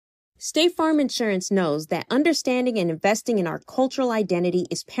State Farm Insurance knows that understanding and investing in our cultural identity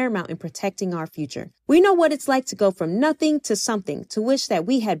is paramount in protecting our future. We know what it's like to go from nothing to something, to wish that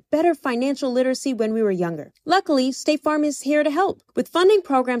we had better financial literacy when we were younger. Luckily, State Farm is here to help with funding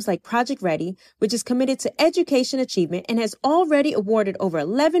programs like Project Ready, which is committed to education achievement and has already awarded over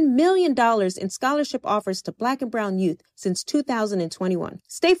 $11 million in scholarship offers to Black and brown youth since 2021.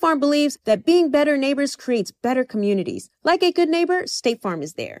 State Farm believes that being better neighbors creates better communities. Like a good neighbor, State Farm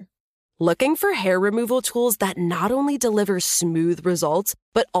is there. Looking for hair removal tools that not only deliver smooth results,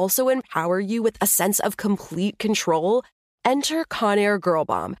 but also empower you with a sense of complete control? Enter Conair Girl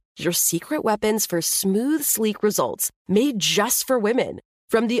Bomb, your secret weapons for smooth, sleek results, made just for women.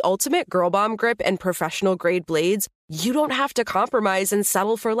 From the ultimate Girl Bomb grip and professional-grade blades, you don't have to compromise and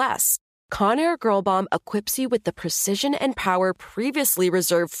settle for less. Conair Girl Bomb equips you with the precision and power previously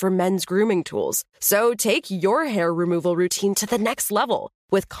reserved for men's grooming tools. So take your hair removal routine to the next level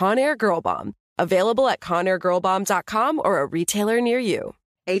with Conair Girl Bomb. Available at ConairGirlBomb.com or a retailer near you.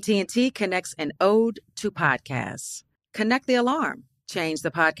 AT&T connects an ode to podcasts. Connect the alarm. Change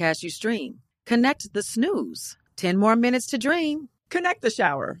the podcast you stream. Connect the snooze. 10 more minutes to dream. Connect the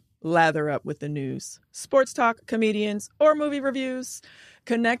shower. Lather up with the news, sports talk, comedians, or movie reviews.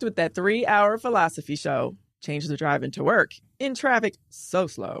 Connect with that 3-hour philosophy show. Change the drive into work in traffic so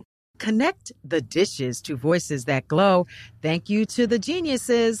slow. Connect the dishes to voices that glow. Thank you to the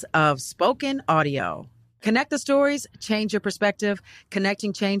geniuses of spoken audio. Connect the stories, change your perspective.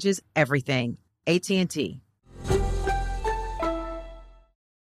 Connecting changes everything. AT&T.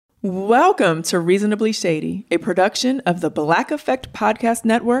 Welcome to Reasonably Shady, a production of the Black Effect Podcast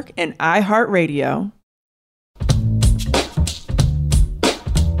Network and iHeartRadio.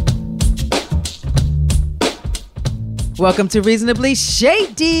 Welcome to Reasonably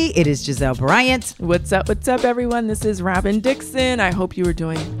Shady. It is Giselle Bryant. What's up, everyone? This is Robin Dixon. I hope you are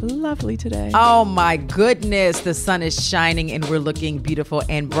doing lovely today. Oh my goodness, the sun is shining and we're looking beautiful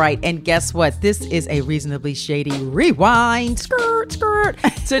and bright. And guess what? This is a Reasonably Shady rewind. Skirt, skirt.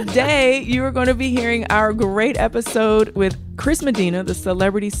 Today, you are going to be hearing our great episode with Chris Medina, the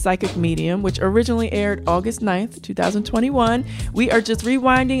celebrity psychic medium, which originally aired August 9th, 2021. We are just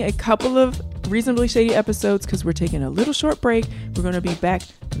rewinding a couple of Reasonably Shady episodes because we're taking a little short break. We're going to be back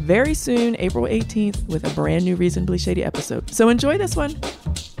very soon, April 18th, with a brand new Reasonably Shady episode. So enjoy this one.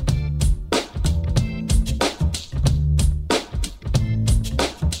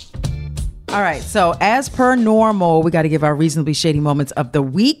 All right, so as per normal, we got to give our Reasonably Shady moments of the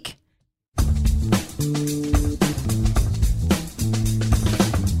week.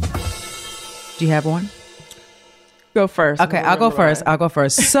 Do you have one? Go first. Okay, I'll go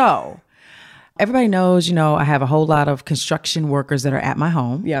first. So everybody knows, I have a whole lot of construction workers that are at my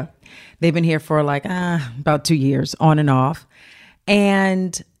home. Yeah. They've been here for about 2 years, on and off.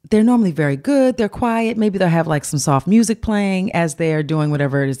 And they're normally very good. They're quiet. Maybe they'll have some soft music playing as they're doing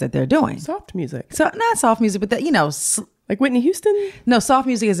whatever it is that they're doing. Soft music. So not soft music, but like Whitney Houston? No, soft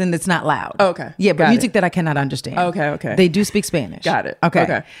music is it's not loud. Oh, okay. Yeah, but music that I cannot understand. Okay. They do speak Spanish. Got it.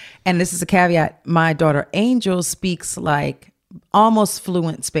 Okay. And this is a caveat. My daughter Angel speaks almost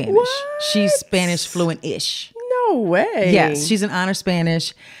fluent Spanish. What? She's Spanish fluent-ish. No way. Yes, she's an honor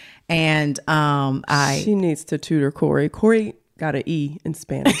Spanish. And she needs to tutor Corey. Corey got an E in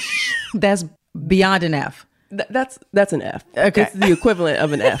Spanish. That's beyond an F. That's an F. Okay. It's the equivalent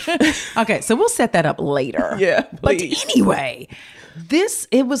of an F. Okay, so we'll set that up later. Yeah, please. But anyway,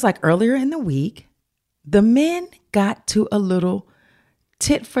 it was earlier in the week. The men got to a little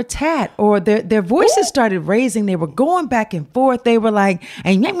tit for tat, or their voices started raising. They were going back and forth. They were like,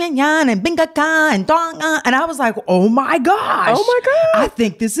 and yan yan yan and binga ka and dong, and I was like, oh my gosh. I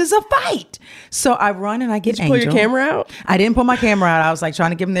think this is a fight. So I run and I get Angel. Did you pull your camera out? I didn't pull my camera out. I was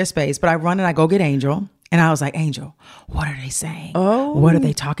trying to give them their space, but I run and I go get Angel. And I was like, Angel, what are they saying? Oh. What are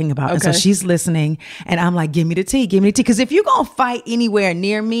they talking about? Okay. And so she's listening and I'm like, give me the tea. Because if you're going to fight anywhere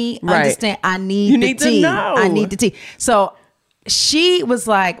near me, understand, I need the tea. I need the tea. So she was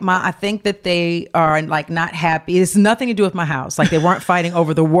like, I think that they are not happy. It's nothing to do with my house. They weren't fighting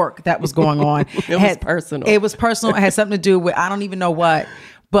over the work that was going on. It was personal. It was personal. It had something to do with, I don't even know what.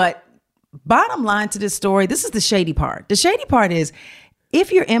 But bottom line to this story, this is the shady part. The shady part is,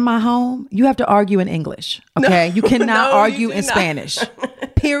 if you're in my home, you have to argue in English. Okay. You cannot argue in Spanish.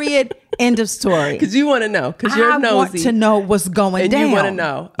 Period. End of story. Because you want to know. Because you're nosy. I want to know what's going down. And you want to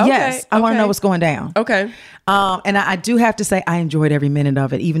know. Okay, yes. I want to know what's going down. Okay. And I do have to say, I enjoyed every minute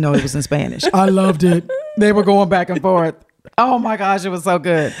of it, even though it was in Spanish. I loved it. They were going back and forth. Oh my gosh, it was so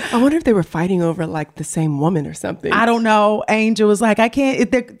good. I wonder if they were fighting over like the same woman or something. I don't know. Angel was like,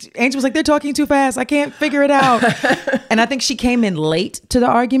 Angel was like, they're talking too fast. I can't figure it out. And I think she came in late to the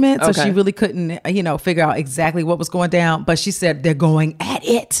argument. So she really couldn't, figure out exactly what was going down. But she said they're going at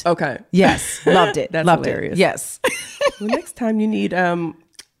it. Okay. Yes. Loved it. That's loved hilarious. It. Yes. Well, next time you need,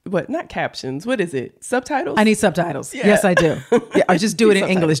 not captions. What is it? Subtitles? I need subtitles. Yeah. Yes, I do. Yeah, or just do it in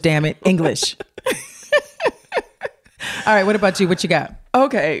English, damn it. English. All right. What about you? What you got?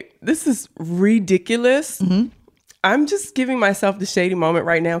 Okay. This is ridiculous. Mm-hmm. I'm just giving myself the shady moment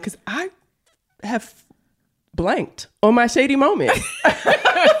right now because I have blanked on my shady moment.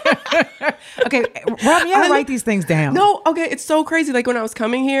 Okay. Rob, you gotta write these things down. No. Okay. It's so crazy. Like when I was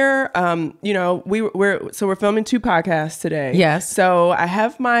coming here, we're filming 2 podcasts today. Yes. So I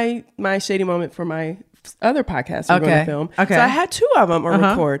have my shady moment for my other podcast we're going to film. Okay. So I had 2 of them on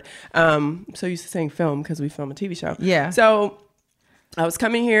record. So used to saying film because we film a TV show. Yeah. So I was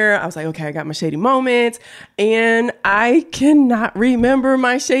coming here. I was like, okay, I got my shady moments, and I cannot remember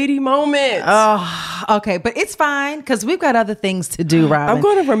my shady moments. Oh, okay. But it's fine because we've got other things to do, Robin. I'm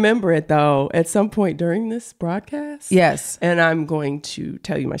going to remember it though at some point during this broadcast. Yes. And I'm going to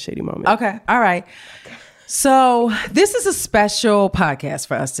tell you my shady moment. Okay. All right. So this is a special podcast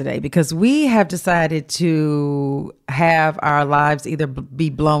for us today because we have decided to have our lives either be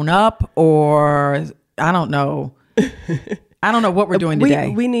blown up or I don't know. I don't know what we're doing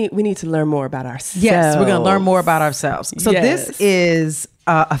today. We need to learn more about ourselves. Yes, we're going to learn more about ourselves. So Yes. this is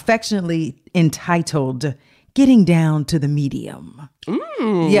affectionately entitled Getting Down to the Medium.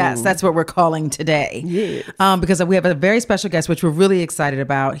 Yes, that's what we're calling today. Yes. Because we have a very special guest, which we're really excited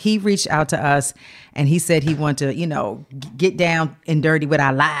about. He reached out to us and he said he wanted to, get down and dirty with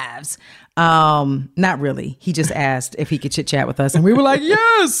our lives. Not really. He just asked if he could chit chat with us. And we were like,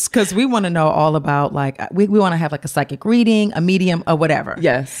 yes, because we want to know all about we want to have like a psychic reading, a medium or whatever.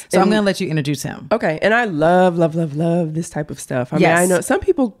 Yes. So I'm going to let you introduce him. Okay. And I love this type of stuff. I mean, I know some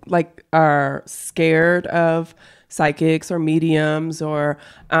people are scared of psychics or mediums or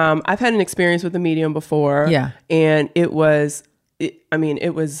I've had an experience with a medium before. Yeah. And it was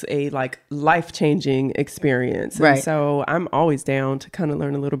a life-changing experience. And Right. so I'm always down to kind of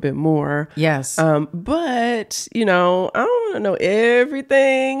learn a little bit more. Yes. But I don't want to know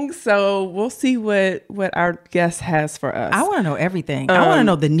everything. So we'll see what our guest has for us. I want to know everything. I want to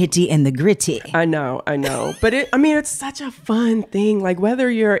know the nitty and the gritty. I know. But it's such a fun thing. Like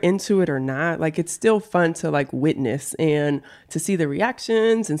whether you're into it or not, like it's still fun to witness and to see the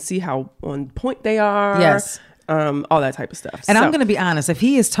reactions and see how on point they are. Yes. All that type of stuff. And I'm going to be honest, if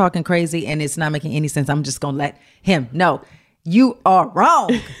he is talking crazy and it's not making any sense, I'm just going to let him know. You are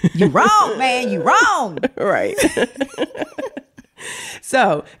wrong. You wrong, man. You wrong. Right.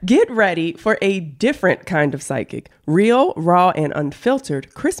 So get ready for a different kind of psychic. Real, raw, and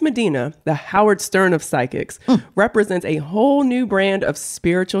unfiltered, Chris Medina, the Howard Stern of psychics, represents a whole new brand of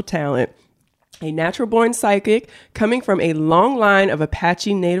spiritual talent. A natural-born psychic coming from a long line of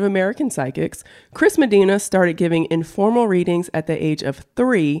Apache Native American psychics, Chris Medina started giving informal readings at the age of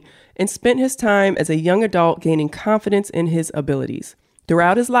 3 and spent his time as a young adult gaining confidence in his abilities.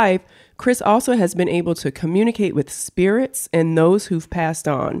 Throughout his life, Chris also has been able to communicate with spirits and those who've passed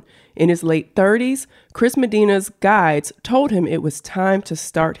on. In his late 30s, Chris Medina's guides told him it was time to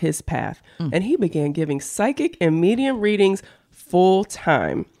start his path, and he began giving psychic and medium readings full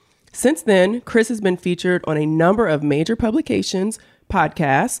time. Since then, Chris has been featured on a number of major publications,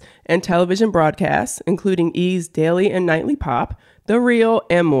 podcasts, and television broadcasts, including E's Daily and Nightly Pop, The Real,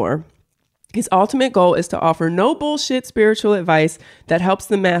 and more. His ultimate goal is to offer no bullshit spiritual advice that helps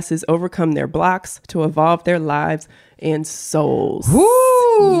the masses overcome their blocks to evolve their lives and souls.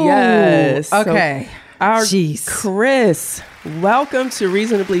 Woo! Yes. Okay. So Chris, welcome to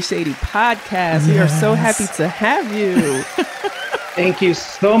Reasonably Shady Podcast. We are so happy to have you. Thank you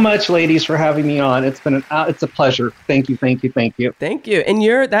so much, ladies, for having me on. It's a pleasure. Thank you. Thank you.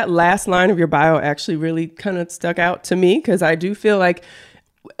 And that last line of your bio actually really kind of stuck out to me because I do feel like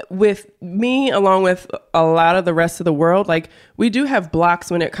with me, along with a lot of the rest of the world, we do have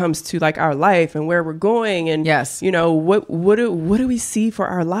blocks when it comes to our life and where we're going. And yes, what do we see for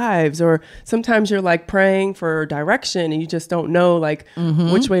our lives? Or sometimes you're praying for direction and you just don't know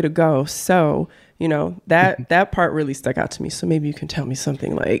which way to go. So that part really stuck out to me. So maybe you can tell me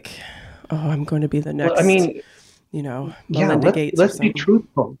something I'm going to be the next, Melinda Gates. Let's be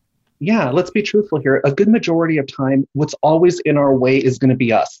truthful. Yeah, let's be truthful here. A good majority of time, what's always in our way is going to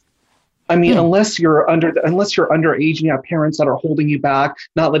be us. I mean, unless you're underage and you have parents that are holding you back,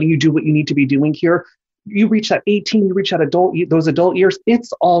 not letting you do what you need to be doing here, you reach that 18, you reach that those adult years,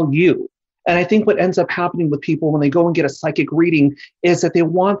 it's all you. And I think what ends up happening with people when they go and get a psychic reading is that they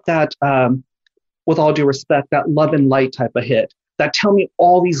want that, with all due respect, that love and light type of hit, that tell me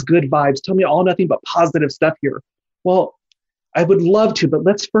all these good vibes, tell me all nothing but positive stuff here. Well, I would love to, but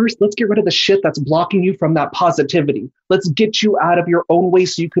let's get rid of the shit that's blocking you from that positivity. Let's get you out of your own way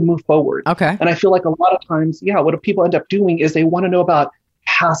so you can move forward. Okay. And I feel like a lot of times, what people end up doing is they want to know about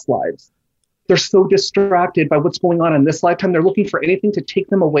past lives. They're so distracted by what's going on in this lifetime. They're looking for anything to take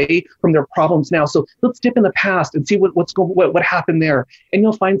them away from their problems now. So let's dip in the past and see what happened there. And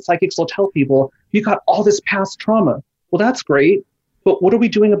you'll find psychics will tell people, you got all this past trauma. Well, that's great. But what are we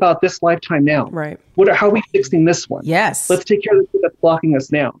doing about this lifetime now? Right. How are we fixing this one? Yes. Let's take care of the thing that's blocking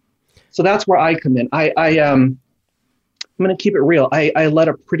us now. So that's where I come in. I'm going to keep it real. I led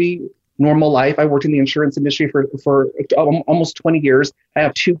a pretty normal life. I worked in the insurance industry for almost 20 years. I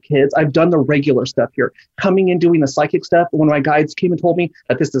have 2 kids. I've done the regular stuff here. Coming in, doing the psychic stuff. When my guides came and told me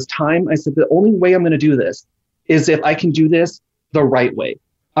that this is time, I said, the only way I'm going to do this is if I can do this the right way.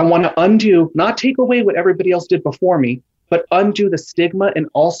 I want to undo, not take away what everybody else did before me, but undo the stigma and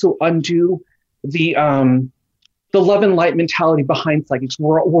also undo the love and light mentality behind psychics,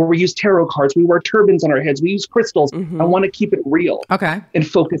 where we use tarot cards, we wear turbans on our heads, we use crystals. I want to keep it real, and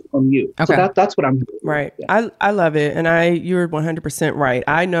focus on you. Okay. So that's what I'm doing. Right. Yeah. I love it, and you're 100% right.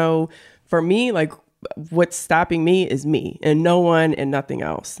 I know for me, like what's stopping me is me, and no one and nothing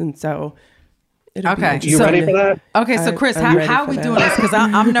else, and so. Okay. You ready for that? Okay, so Chris, how are we doing this? Because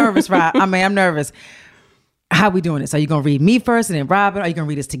I'm nervous, right? I'm nervous. How are we doing this? Are you going to read me first and then Robin? Are you going to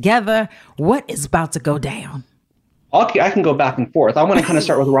read us together? What is about to go down? Okay, I can go back and forth. I want to kind of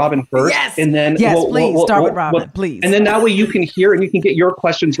start with Robin first. Yes. And then please start with Robin, please. And then that way you can hear and you can get your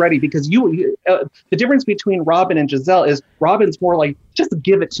questions ready, because the difference between Robin and Giselle is Robin's more like, just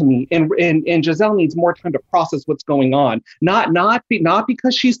give it to me. And Giselle needs more time to process what's going on. Not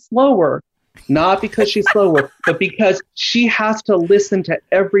because she's slower. Not because she's slower, but because she has to listen to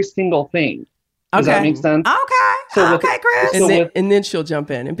every single thing. Does that make sense? Okay, Chris. And then she'll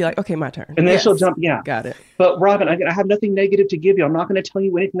jump in and be like, okay, my turn. And then she'll jump, Got it. But Robin, I have nothing negative to give you. I'm not going to tell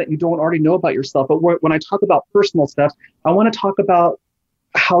you anything that you don't already know about yourself. But when I talk about personal stuff, I want to talk about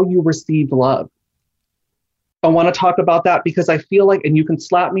how you received love. I want to talk about that because I feel like, and you can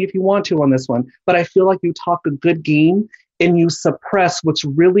slap me if you want to on this one, but I feel like you talk a good game and you suppress what's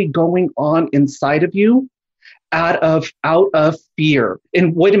really going on inside of you out of fear.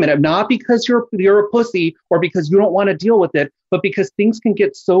 And wait a minute, not because you're a pussy or because you don't want to deal with it, but because things can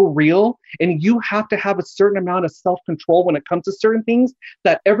get so real and you have to have a certain amount of self-control when it comes to certain things,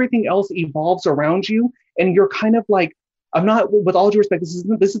 that everything else evolves around you. And you're kind of like, I'm not, with all due respect,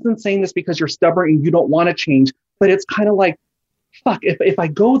 this isn't saying this because you're stubborn and you don't want to change, but it's kind of like, fuck, if I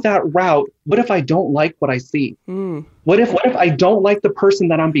go that route, what if I don't like what I see? What if I don't like the person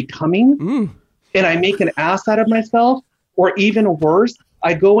that I'm becoming and I make an ass out of myself? Or even worse,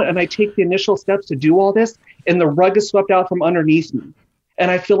 I go and I take the initial steps to do all this and the rug is swept out from underneath me. And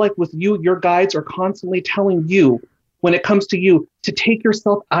I feel like with you, your guides are constantly telling you, when it comes to you, to take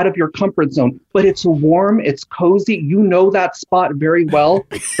yourself out of your comfort zone. But it's warm, it's cozy, you know that spot very well,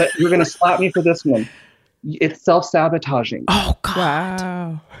 but you're going to slap me for this one. It's self-sabotaging. Oh, God.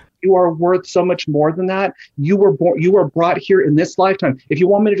 Wow. You are worth so much more than that. You were brought here in this lifetime. If you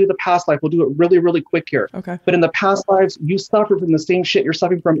want me to do the past life, we'll do it really, really quick here. Okay. But in the past lives, you suffered from the same shit you're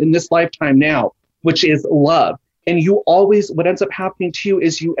suffering from in this lifetime now, which is love. And what ends up happening to you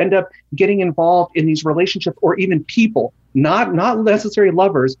is you end up getting involved in these relationships or even people, not necessarily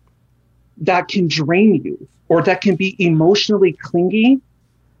lovers, that can drain you or that can be emotionally clingier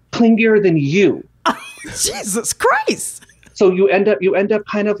than you. Jesus Christ. So you end up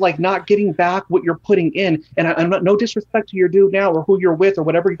kind of like not getting back what you're putting in. And I'm not, no disrespect to your dude now or who you're with or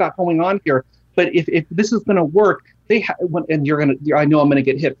whatever you got going on here. But if this is going to work, I know I'm going to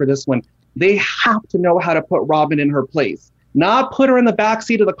get hit for this one. They have to know how to put Robin in her place, not put her in the back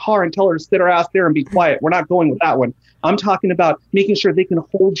seat of the car and tell her to sit her ass there and be quiet. We're not going with that one. I'm talking about making sure they can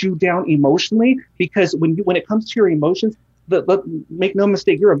hold you down emotionally, because when it comes to your emotions, make no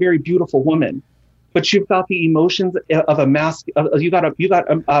mistake, you're a very beautiful woman. But you've got the emotions of you got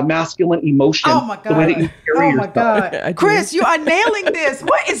a masculine emotion. Oh my God. The way that you carry yourself. My God. Chris, you are nailing this.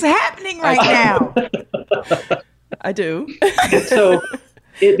 What is happening right now? I do. So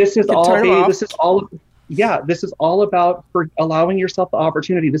this is all about allowing yourself the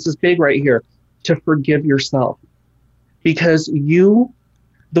opportunity. This is big right here, to forgive yourself. Because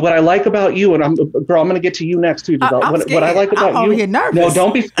what I like about you, and I'm going to get to you next too. What I like about you. Nervous. No,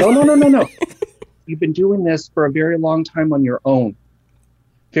 don't be. No. You've been doing this for a very long time on your own.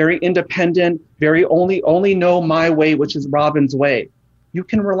 Very independent, very only know my way, which is Robin's way. you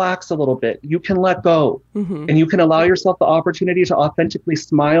can relax a little bit. You can let go, Mm-hmm. and you can allow yourself the opportunity to authentically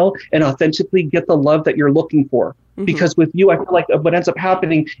smile and authentically get the love that you're looking for. Mm-hmm. Because with you, I feel like what ends up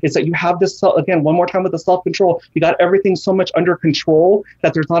happening is that you have this, again, one more time with the self-control, you got everything so much under control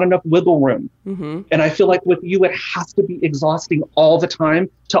that there's not enough wiggle room. Mm-hmm. And I feel like with you, it has to be exhausting all the time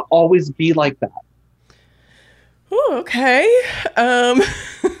to always be like that. Oh, okay.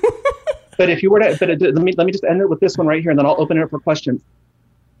 But if you were to, let me just end it with this one right here, and then I'll open it up for questions.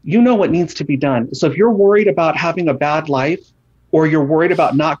 You know what needs to be done. So if you're worried about having a bad life, or you're worried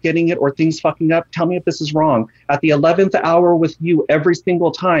about not getting it, or things fucking up, tell me if this is wrong. At the 11th hour with you every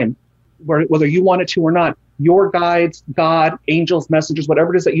single time, whether you want it to or not, your guides, God, angels, messengers,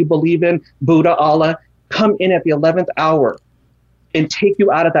 whatever it is that you believe in, Buddha, Allah, come in at the 11th hour and take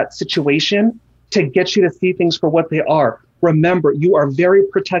you out of that situation to get you to see things for what they are. Remember, you are very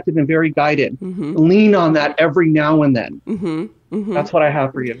protected and very guided. Mm-hmm. Lean on that every now and then. Mm-hmm. Mm-hmm. That's what I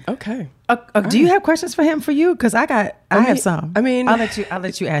have for you. Okay. Do you have questions for him for you? Because I have some. I mean, I'll let you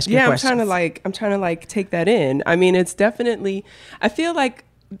ask your questions. I'm trying to take that in. I mean, it's definitely, I feel like,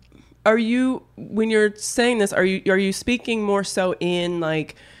 when you're saying this, are you speaking more so in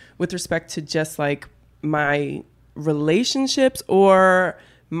like with respect to just like my relationships or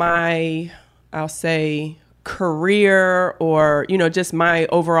my, I'll say, career, or just my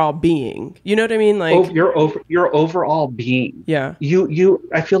overall being? You know what I mean? Like your overall being. Yeah.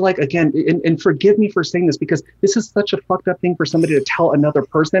 I feel like, again, and forgive me for saying this, because this is such a fucked up thing for somebody to tell another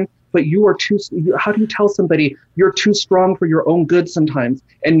person, but how do you tell somebody you're too strong for your own good sometimes,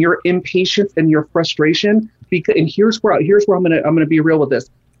 and your impatience and your frustration? And here's where I'm gonna be real with this.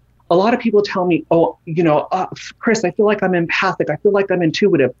 A lot of people tell me, Chris, I feel like I'm empathic. I feel like I'm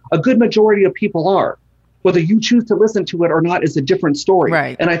intuitive. A good majority of people are. Whether you choose to listen to it or not is a different story.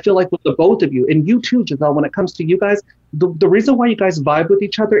 Right. And I feel like with the both of you, and you too, Giselle, when it comes to you guys, the reason why you guys vibe with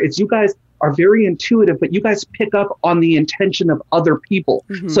each other is you guys are very intuitive, but you guys pick up on the intention of other people.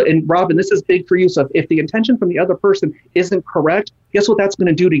 Mm-hmm. So, and Robin, this is big for you. So if the intention from the other person isn't correct, guess what that's going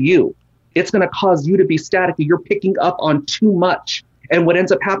to do to you? It's going to cause you to be static. You're picking up on too much. And what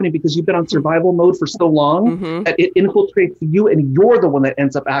ends up happening, because you've been on survival mode for so long, mm-hmm. that it infiltrates you, and you're the one that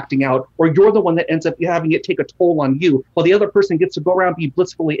ends up acting out, or you're the one that ends up having it take a toll on you, while the other person gets to go around and be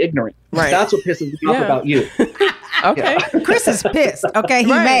blissfully ignorant. Right. That's what pisses me off about you. Okay. Yeah. Chris is pissed. Okay, he's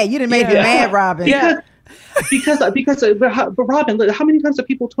Right. mad. You done made him mad, Robin. Yeah. But Robin, how many times have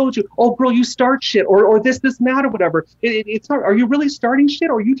people told you, "Oh, girl, you start shit," or this, that, or whatever? It's not. Are you really starting shit,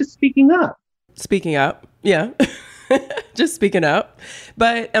 or are you just speaking up? Speaking up, yeah. Just speaking up.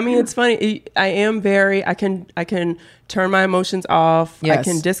 But I mean, it's funny. I can turn my emotions off. Yes. I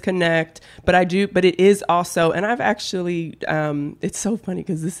can disconnect, but it is also, and I've actually, it's so funny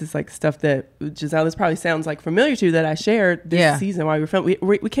because this is like stuff that Giselle, this probably sounds like familiar to you, that I shared this season while we were filming.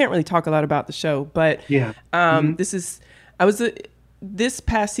 We can't really talk a lot about the show, but this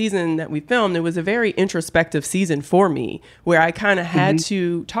past season that we filmed, it was a very introspective season for me, where I kind of had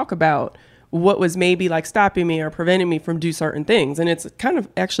to talk about what was maybe like stopping me or preventing me from do certain things. And it's kind of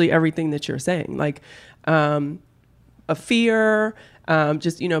actually everything that you're saying, like a fear,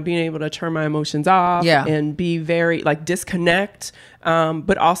 just, being able to turn my emotions off and be very like disconnect.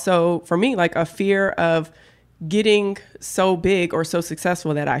 But also for me, like a fear of getting so big or so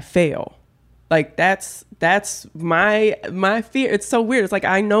successful that I fail. Like that's my fear. It's so weird. It's like,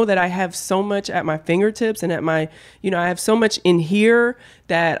 I know that I have so much at my fingertips and at my, I have so much in here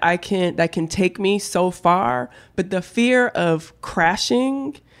that can take me so far. But the fear of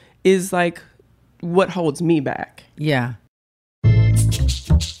crashing is like what holds me back. Yeah.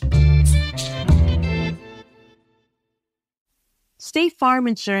 State Farm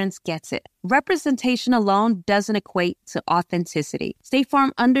Insurance gets it. Representation alone doesn't equate to authenticity. State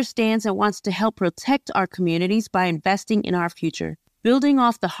Farm understands and wants to help protect our communities by investing in our future, building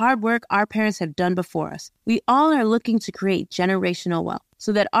off the hard work our parents have done before us. We all are looking to create generational wealth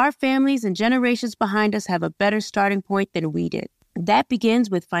so that our families and generations behind us have a better starting point than we did. That begins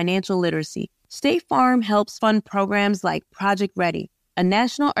with financial literacy. State Farm helps fund programs like Project Ready, a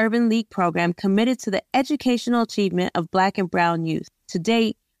National Urban League program committed to the educational achievement of Black and Brown youth. To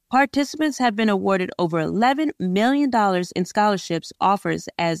date, participants have been awarded over $11 million in scholarships offers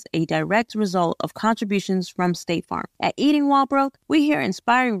as a direct result of contributions from State Farm. At Eating While Broke, we hear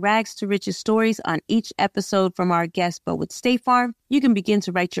inspiring rags to riches stories on each episode from our guests, but with State Farm, you can begin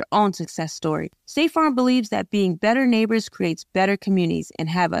to write your own success story. State Farm believes that being better neighbors creates better communities and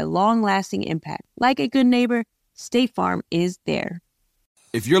have a long-lasting impact. Like a good neighbor, State Farm is there.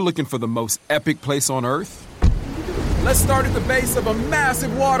 If you're looking for the most epic place on Earth, let's start at the base of a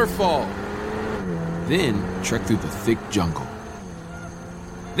massive waterfall. Then trek through the thick jungle.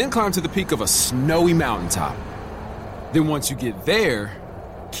 Then climb to the peak of a snowy mountaintop. Then once you get there,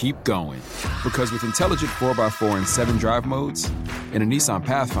 keep going. Because with intelligent 4x4 and 7 drive modes and a Nissan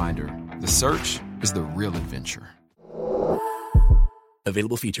Pathfinder, the search is the real adventure.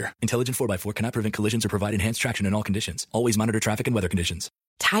 Available feature. Intelligent 4x4 cannot prevent collisions or provide enhanced traction in all conditions. Always monitor traffic and weather conditions.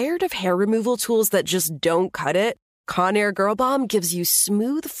 Tired of hair removal tools that just don't cut it? Conair Girl Bomb gives you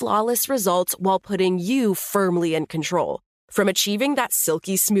smooth, flawless results while putting you firmly in control. From achieving that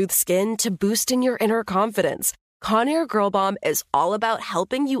silky smooth skin to boosting your inner confidence, Conair Girl Bomb is all about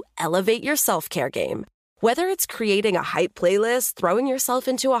helping you elevate your self-care game. Whether it's creating a hype playlist, throwing yourself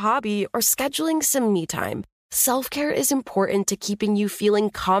into a hobby, or scheduling some me time, self-care is important to keeping you feeling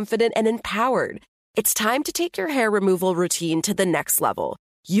confident and empowered. It's time to take your hair removal routine to the next level.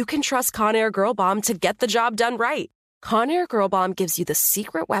 You can trust Conair Girl Bomb to get the job done right. Conair Girl Bomb gives you the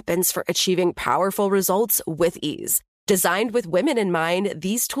secret weapons for achieving powerful results with ease. Designed with women in mind,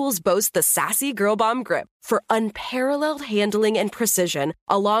 these tools boast the sassy Girl Bomb grip for unparalleled handling and precision,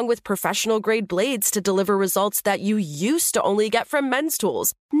 along with professional-grade blades to deliver results that you used to only get from men's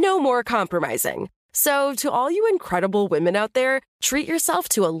tools. No more compromising. So, to all you incredible women out there, treat yourself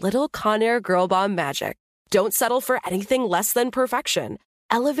to a little Conair Girl Bomb magic. Don't settle for anything less than perfection.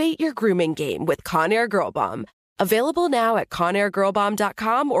 Elevate your grooming game with Conair Girl Bomb. Available now at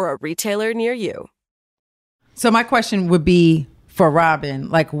ConairGirlBomb.com or a retailer near you. So my question would be for Robin,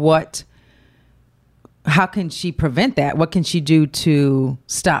 like how can she prevent that? What can she do to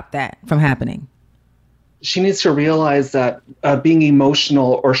stop that from happening? She needs to realize that being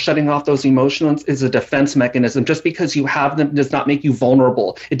emotional or shutting off those emotions is a defense mechanism. Just because you have them does not make you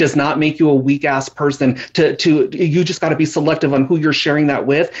vulnerable. It does not make you a weak ass person. You just got to be selective on who you're sharing that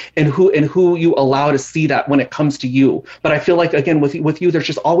with and who you allow to see that when it comes to you. But I feel like, again, with you, there's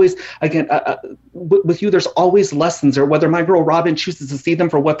just always, with you, there's always lessons. Or whether my girl Robin chooses to see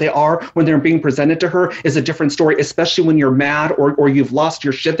them for what they are when they're being presented to her is a different story, especially when you're mad or you've lost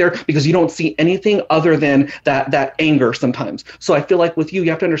your shit there because you don't see anything other than that anger sometimes. So I feel like with you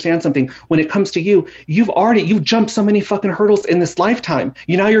have to understand something. When it comes to you, you've jumped so many fucking hurdles in this lifetime.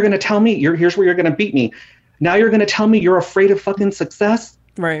 Now you're going to tell me here's where you're going to beat me. Now you're going to tell me you're afraid of fucking success.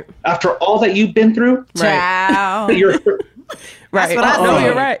 Right. After all that you've been through. Ciao. Right. That's what I No,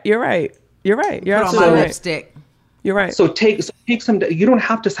 said. You're right. You're Put absolutely on my right. lipstick. You're right. So take some. You don't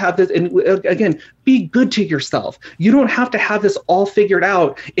have to have this. And again, be good to yourself. You don't have to have this all figured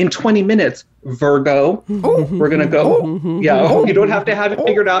out in 20 minutes. Virgo, we're gonna go. Yeah, you don't have to have it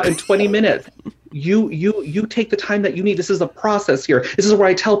figured out in 20 minutes. You take the time that you need. This is a process here. This is where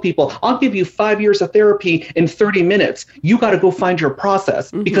I tell people, I'll give you 5 years of therapy in 30 minutes. You got to go find your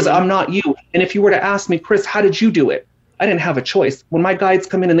process because I'm not you. And if you were to ask me, Chris, how did you do it? I didn't have a choice. When my guides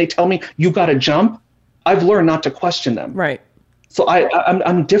come in and they tell me you got to jump, I've learned not to question them. Right. So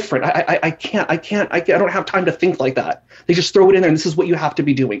I'm different. I don't have time to think like that. They just throw it in there, and this is what you have to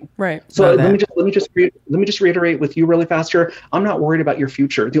be doing. Right. So let me just reiterate with you really fast here. I'm not worried about your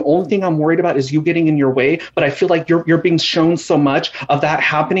future. The only thing I'm worried about is you getting in your way. But I feel like you're being shown so much of that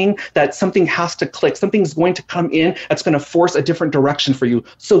happening that something has to click. Something's going to come in that's going to force a different direction for you.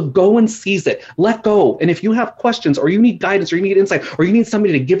 So go and seize it. Let go. And if you have questions, or you need guidance, or you need insight, or you need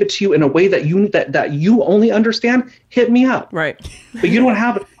somebody to give it to you in a way that you only understand, hit me up. Right. But you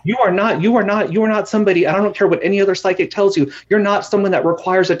are not somebody, I don't care what any other psychic tells you, you're not someone that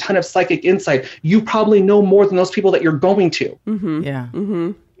requires a ton of psychic insight. You probably know more than those people that you're going to. Mm-hmm. Yeah. Mm-hmm.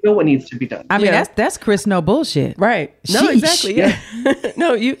 You know what needs to be done. I mean, that's Chris no bullshit. Right. No, Sheesh. exactly. Yeah.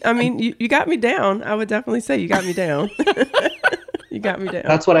 No, you got me down. I would definitely say you got me down. You got me down.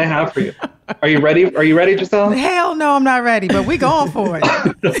 That's what I have for you. Are you ready? Are you ready, Giselle? Hell no, I'm not ready, but we going for it.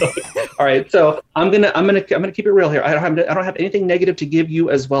 All right, so I'm gonna keep it real here. I don't have anything negative to give you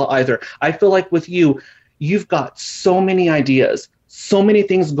as well either. I feel like with you, you've got so many ideas, so many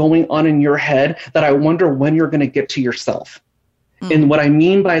things going on in your head that I wonder when you're gonna get to yourself. And what I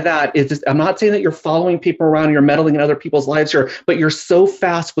mean by that is, I'm not saying that you're following people around, you're meddling in other people's lives here, but you're so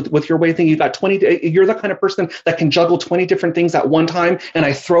fast with your way of thinking. You've got 20, you're the kind of person that can juggle 20 different things at one time, and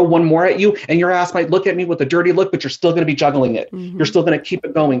I throw one more at you, and your ass might look at me with a dirty look, but you're still going to be juggling it. Mm-hmm. You're still going to keep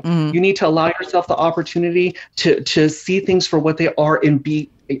it going. Mm-hmm. You need to allow yourself the opportunity to see things for what they are and be,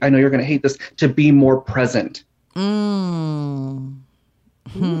 I know you're going to hate this, to be more present.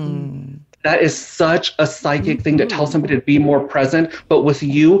 That is such a psychic thing to tell somebody to be more present. But with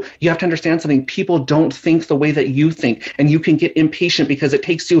you, you have to understand something. People don't think the way that you think, and you can get impatient because it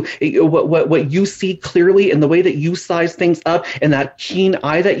takes you what you see clearly and the way that you size things up and that keen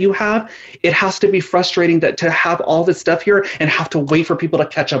eye that you have. It has to be frustrating that to have all this stuff here and have to wait for people to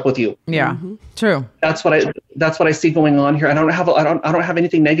catch up with you. Yeah, true. That's what I see going on here. I don't have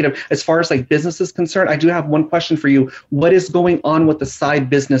anything negative as far as like business is concerned. I do have one question for you. What is going on with the side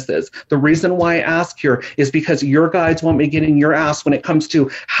businesses? The reason why I ask here is because your guides want me getting your ass when it comes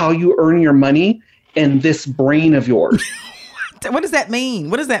to how you earn your money and this brain of yours. What does that mean?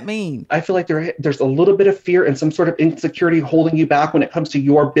 What does that mean? I feel like there's a little bit of fear and some sort of insecurity holding you back when it comes to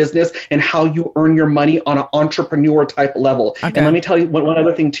your business and how you earn your money on an entrepreneur type level. Okay. And let me tell you one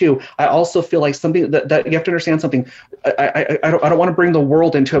other thing too. I also feel like something that you have to understand something. I don't want to bring the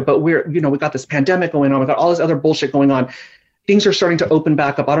world into it, but we got this pandemic going on. We got all this other bullshit going on. Things are starting to open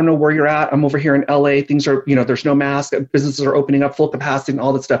back up. I don't know where you're at. I'm over here in LA. Things are, there's no mask. Businesses are opening up full capacity and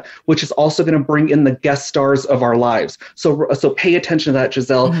all that stuff, which is also going to bring in the guest stars of our lives. So pay attention to that,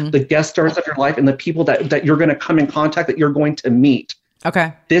 Giselle. Mm-hmm. The guest stars of your life and the people that you're going to come in contact, that you're going to meet.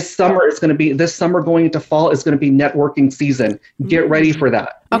 Okay. This summer going into fall is going to be networking season. Get ready for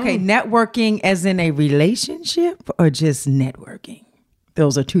that. Okay. Networking as in a relationship or just networking?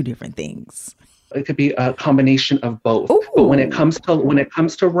 Those are two different things. It could be a combination of both. Ooh. But when it comes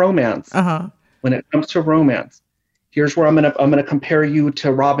to romance, here's where I'm gonna compare you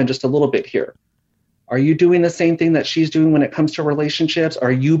to Robin just a little bit here. Are you doing the same thing that she's doing when it comes to relationships?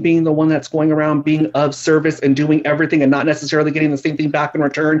 Are you being the one that's going around being of service and doing everything and not necessarily getting the same thing back in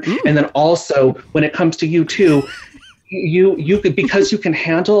return? Ooh. And then also when it comes to you too, you could, because you can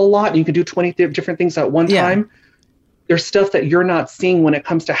handle a lot and you can do 20 different things at one time. There's stuff that you're not seeing when it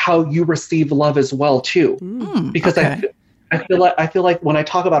comes to how you receive love as well too. Because okay. I feel like when I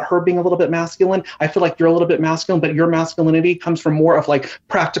talk about her being a little bit masculine, I feel like you're a little bit masculine, but your masculinity comes from more of like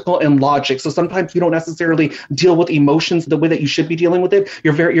practical and logic. So sometimes you don't necessarily deal with emotions the way that you should be dealing with it.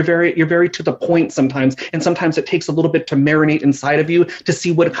 You're very to the point sometimes, and sometimes it takes a little bit to marinate inside of you to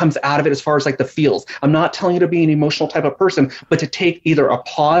see what comes out of it as far as like the feels. I'm not telling you to be an emotional type of person, but to take either a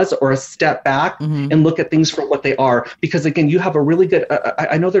pause or a step back and look at things for what they are. Because again, you have a really good.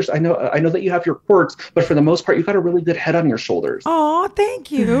 I know that you have your quirks, but for the most part, you've got a really good head on your shoulders. Oh,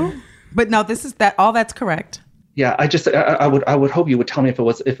 thank you. But no, all that's correct. Yeah, I would hope you would tell me if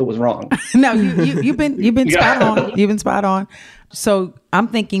it was wrong. No, you've been spot on. You've been spot on. So I'm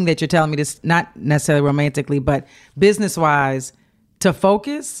thinking that you're telling me this not necessarily romantically, but business wise, to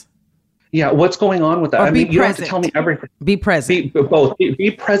focus. Yeah, what's going on with that? Or you don't have to tell me everything. Be present.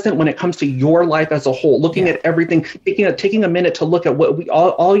 Be present when it comes to your life as a whole. Looking at everything, taking a minute to look at what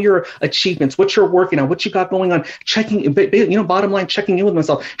all your achievements, what you're working on, what you got going on. Checking, bottom line, checking in with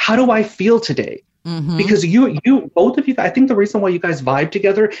myself. How do I feel today? Mm-hmm. Because you both of you, I think the reason why you guys vibe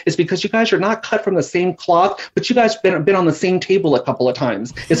together is because you guys are not cut from the same cloth, but you guys been on the same table a couple of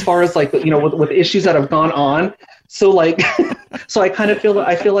times as far as like with issues that have gone on. So like, so I feel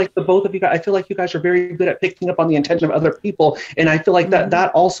like the both of you guys, I feel like you guys are very good at picking up on the intention of other people. And I feel like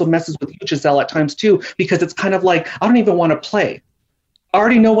that also messes with you, Giselle, at times too, because it's kind of like, I don't even want to play. I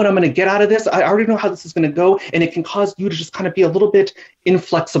already know what I'm going to get out of this. I already know how this is going to go. And it can cause you to just kind of be a little bit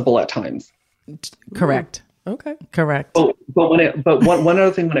inflexible at times. Correct. Okay. Correct. But one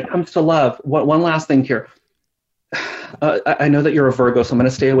other thing when it comes to love, one last thing here. I know that you're a Virgo, so I'm going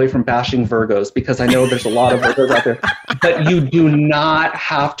to stay away from bashing Virgos because I know there's a lot of Virgos out there. But you do not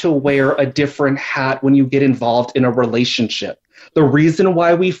have to wear a different hat when you get involved in a relationship. The reason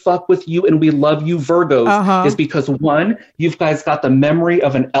why we fuck with you and we love you Virgos is because one, you guys got the memory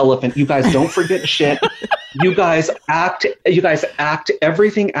of an elephant. You guys don't forget shit. You guys act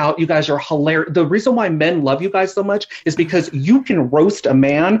everything out. You guys are hilarious. The reason why men love you guys so much is because you can roast a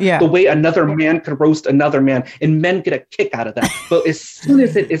man the way another man could roast another man, and men get a kick out of that. But as soon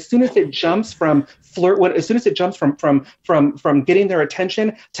as it jumps from as soon as it jumps from getting their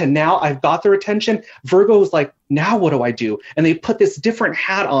attention to now I've got their attention, Virgo is like, now what do I do? And they put this different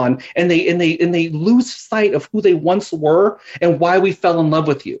hat on, and they lose sight of who they once were and why we fell in love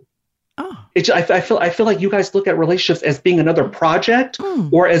with you. Oh. I feel like you guys look at relationships as being another project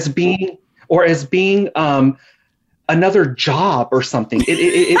or as being another job or something.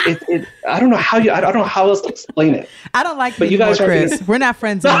 I don't know how else to explain it. I don't like, but you guys, Chris, we're not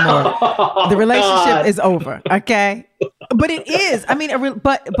friends anymore. The relationship is over. Okay, but it is. I mean,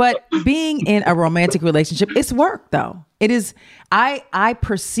 but being in a romantic relationship, it's work though. It is. I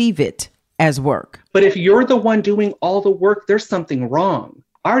perceive it as work. But if you're the one doing all the work, there's something wrong.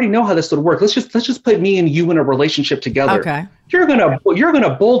 I already know how this would work. Let's just put me and you in a relationship together. Okay. You're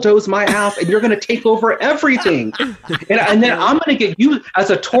gonna bulldoze my ass and you're gonna take over everything. and then I'm gonna get you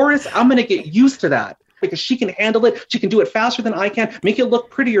as a Taurus, I'm gonna get used to that because she can handle it. She can do it faster than I can, make it look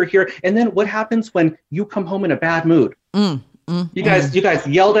prettier here. And then what happens when you come home in a bad mood? You guys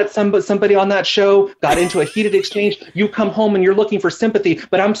yelled at somebody on that show, got into a heated exchange. You come home and you're looking for sympathy,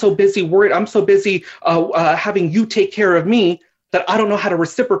 but I'm so busy worried. I'm so busy having you take care of me that I don't know how to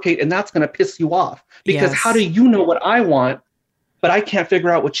reciprocate, and that's going to piss you off. Because how do you know what I want, but I can't figure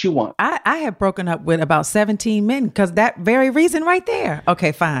out what you want? I have broken up with about 17 men because that very reason right there.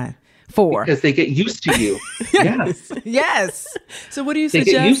 Okay, fine. 4. Because they get used to you. Yes. Yes. So what do you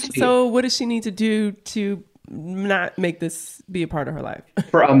suggest? So what does she need to do to not make this be a part of her life?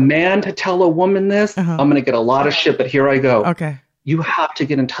 For a man to tell a woman this, I'm going to get a lot of shit, but here I go. Okay. You have to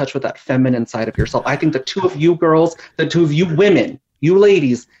get in touch with that feminine side of yourself. I think the two of you girls, the two of you women, you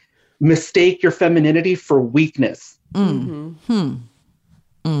ladies, mistake your femininity for weakness. I mean,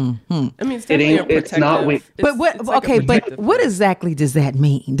 it's definitely it's not weak. But what exactly does that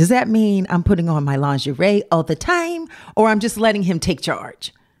mean? Does that mean I'm putting on my lingerie all the time, or I'm just letting him take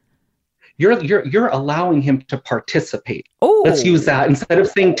charge? You're allowing him to participate. Oh. Let's use that instead of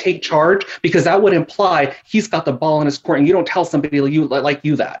saying take charge, because that would imply he's got the ball in his court and you don't tell somebody like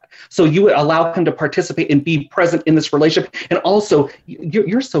you that. So you would allow him to participate and be present in this relationship. And also,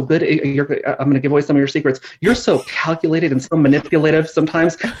 you're so good. I'm going to give away some of your secrets. You're so calculated and so manipulative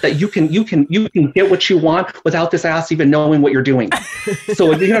sometimes that you can get what you want without this ass even knowing what you're doing.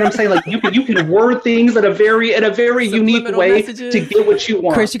 So you know what I'm saying? Like you can word things in a very unique way to get what you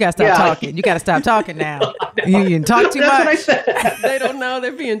want. Chris, you got to stop talking. You got to stop talking now. You talk too much. That's what I said. They don't know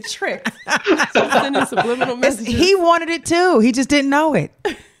they're being tricked. Sending subliminal messages. He wanted it too. He just didn't know it.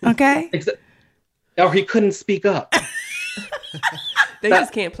 Okay. Or he couldn't speak up. They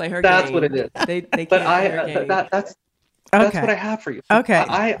just can't play her that's game. What it is. They can't play her game. That's what I have for you. Okay.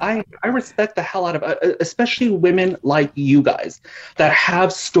 I respect the hell out of, especially women like you guys that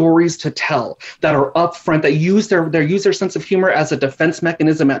have stories to tell, that are upfront, that use their sense of humor as a defense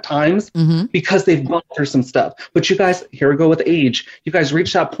mechanism at times because they've gone through some stuff. But you guys, here we go with age. You guys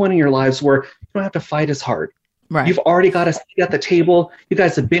reach that point in your lives where you don't have to fight as hard. Right. You've already got a seat at the table. You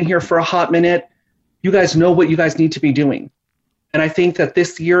guys have been here for a hot minute. You guys know what you guys need to be doing. And I think that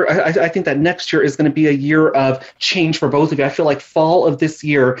this year, I think that next year is going to be a year of change for both of you. I feel like fall of this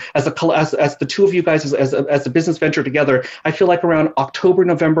year, as the two of you guys, as a business venture together, I feel like around October,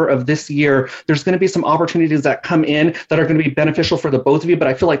 November of this year, there's going to be some opportunities that come in that are going to be beneficial for the both of you. But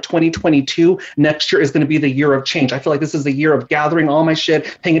I feel like 2022, next year, is going to be the year of change. I feel like this is the year of gathering all my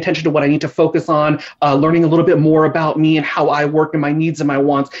shit, paying attention to what I need to focus on, learning a little bit more about me and how I work and my needs and my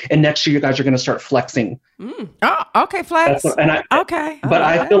wants. And next year, you guys are going to start flexing. Oh, okay, Flex. Okay. But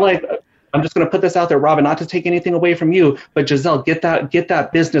I feel like I'm just going to put this out there, Robin, not to take anything away from you, but Giselle, get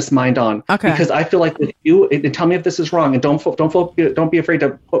that business mind on. Okay. Because I feel like with you, and tell me if this is wrong, and don't be afraid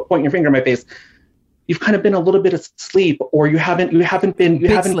to point your finger in my face. You've kind of been a little bit asleep, or you haven't been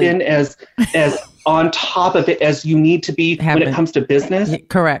as on top of it as you need to be when it comes to business.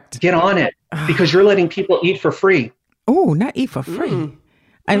 Correct. Get on it, because you're letting people eat for free. Oh, not eat for free.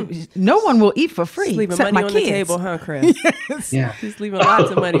 No one will eat for free. Just leaving except money my on kids. the table, huh, Chris? Yes. Yeah. Just leaving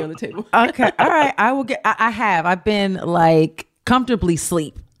lots of money on the table. Okay. All right. I will get. I've been like comfortably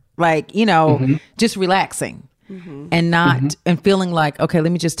sleep, like just relaxing, and not and feeling like, okay,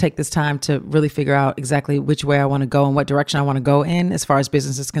 let me just take this time to really figure out exactly which way I want to go and what direction I want to go in as far as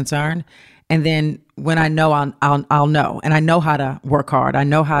business is concerned. And then when I know, I'll know, and I know how to work hard. I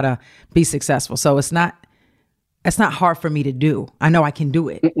know how to be successful. So it's not hard for me to do. I know I can do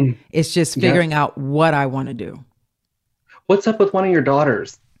it. It's just figuring out what I want to do. What's up with one of your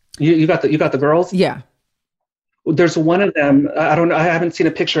daughters? You got the girls? Yeah. There's one of them. I don't know. I haven't seen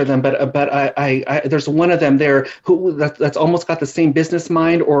a picture of them, but I there's one of them there who that's almost got the same business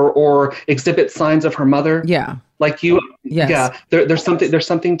mind or exhibit signs of her mother. Yeah. Like you. Yes. Yeah. There's something that's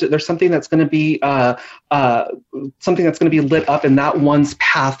going to be something that's going to be lit up in that one's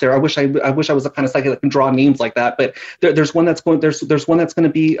path there. I wish I was the kind of psychic that can draw names like that. But there's one that's going to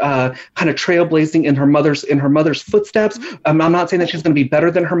be kind of trailblazing in her mother's footsteps. I'm not saying that she's going to be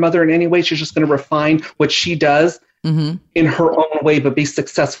better than her mother in any way. She's just going to refine what she does in her own way, but be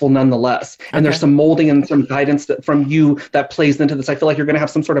successful nonetheless. And there's some molding and some guidance from you that plays into this. I feel like you're going to have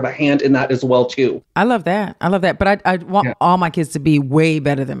some sort of a hand in that as well too. I love that. But I want all my kids to be way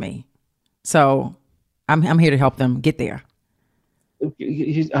better than me. So I'm here to help them get there.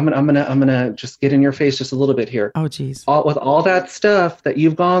 I'm gonna just get in your face just a little bit here. Oh, geez. With all that stuff that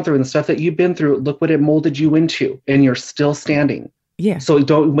you've gone through and the stuff that you've been through, look what it molded you into, and you're still standing. Yeah. So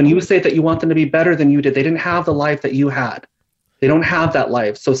when you say that you want them to be better than you did, they didn't have the life that you had. They don't have that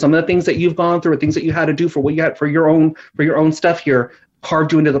life. So some of the things that you've gone through, or things that you had to do for what you had for your own stuff here,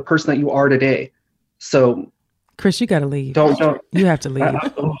 carved you into the person that you are today. So, Chris, you got to leave. Don't. You have to leave.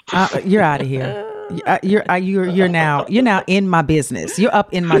 You're out of here. You're now in my business. You're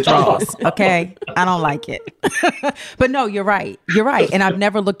up in my drawers. Okay, I don't like it. But no, you're right. You're right. And I've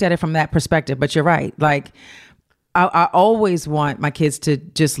never looked at it from that perspective. But you're right. Like I always want my kids to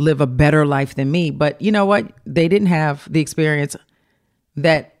just live a better life than me. But you know what? They didn't have the experience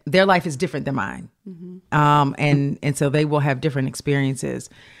that their life is different than mine. And so they will have different experiences.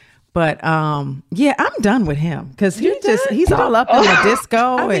 But yeah, I'm done with him because he's all up in the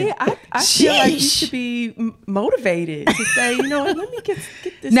disco. I feel like you should be motivated to say, you know, let me get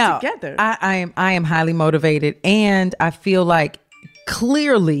this together. I am highly motivated, and I feel like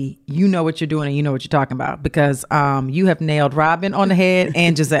clearly you know what you're doing and you know what you're talking about because you have nailed Robin on the head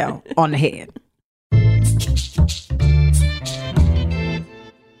and Giselle on the head.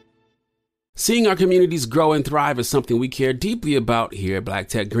 Seeing our communities grow and thrive is something we care deeply about here at Black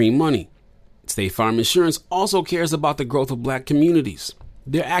Tech Green Money. State Farm Insurance also cares about the growth of Black communities.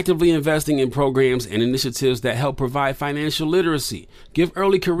 They're actively investing in programs and initiatives that help provide financial literacy, give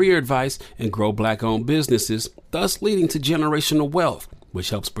early career advice, and grow Black-owned businesses, thus leading to generational wealth,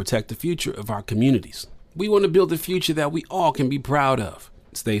 which helps protect the future of our communities. We want to build a future that we all can be proud of.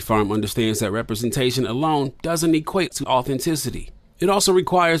 State Farm understands that representation alone doesn't equate to authenticity. It also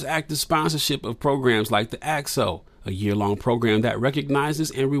requires active sponsorship of programs like the AXO, a year-long program that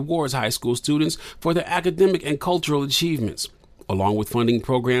recognizes and rewards high school students for their academic and cultural achievements, along with funding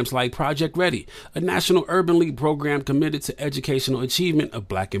programs like Project Ready, a National Urban League program committed to educational achievement of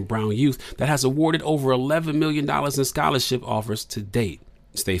Black and brown youth that has awarded over $11 million in scholarship offers to date.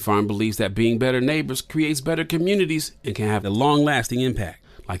 State Farm believes that being better neighbors creates better communities and can have a long-lasting impact.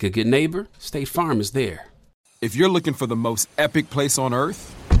 Like a good neighbor, State Farm is there. If you're looking for the most epic place on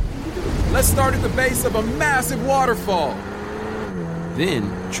earth, let's start at the base of a massive waterfall.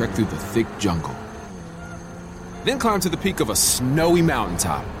 Then trek through the thick jungle. Then climb to the peak of a snowy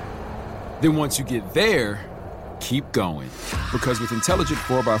mountaintop. Then once you get there, keep going. Because with intelligent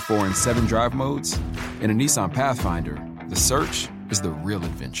 4x4 and 7 drive modes and a Nissan Pathfinder, the search is the real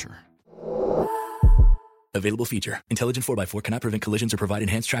adventure. Available feature. Intelligent 4x4 cannot prevent collisions or provide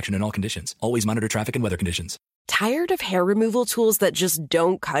enhanced traction in all conditions. Always monitor traffic and weather conditions. Tired of hair removal tools that just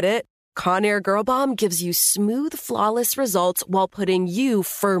don't cut it? Conair Girl Bomb gives you smooth, flawless results while putting you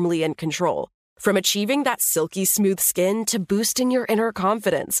firmly in control. From achieving that silky smooth skin to boosting your inner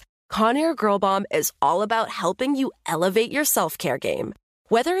confidence, Conair Girl Bomb is all about helping you elevate your self-care game.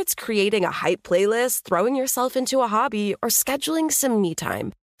 Whether it's creating a hype playlist, throwing yourself into a hobby, or scheduling some me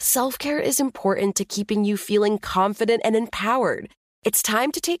time, self-care is important to keeping you feeling confident and empowered. It's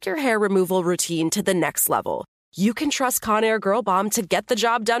time to take your hair removal routine to the next level. You can trust Conair Girl Bomb to get the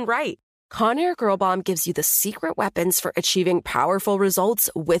job done right. Conair Girl Bomb gives you the secret weapons for achieving powerful results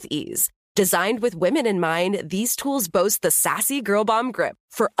with ease. Designed with women in mind, these tools boast the sassy Girl Bomb grip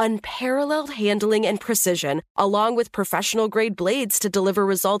for unparalleled handling and precision, along with professional-grade blades to deliver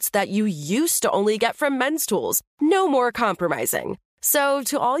results that you used to only get from men's tools. No more compromising. So,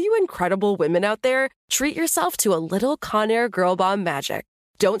 to all you incredible women out there, treat yourself to a little Conair Girl Bomb magic.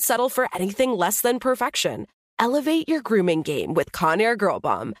 Don't settle for anything less than perfection. Elevate your grooming game with Conair Girl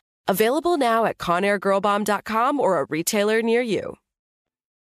Bomb. Available now at ConairGirlBomb.com or a retailer near you.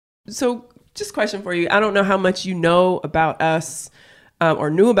 So, just a question for you. I don't know how much you know about us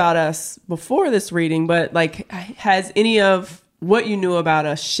or knew about us before this reading, but like, has any of what you knew about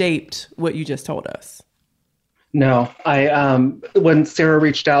us shaped what you just told us? No, when Sarah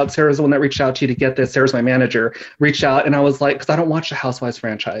reached out, Sarah's the one that reached out to you to get this. Sarah's my manager, reached out, and I was like, because I don't watch the Housewives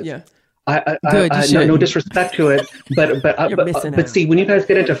franchise. Yeah. No disrespect to it, but see, when you guys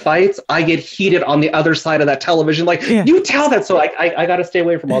get into fights, I get heated on the other side of that television. Like, you tell that, so I got to stay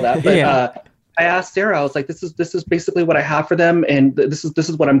away from all that. But I asked Sarah, I was like, this is basically what I have for them, and this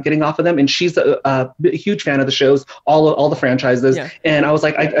is what I'm getting off of them. And she's a huge fan of the shows, all the franchises. Yeah. And I was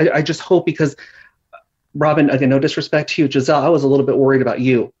like, I just hope, because Robin, again, no disrespect to you, Giselle, I was a little bit worried about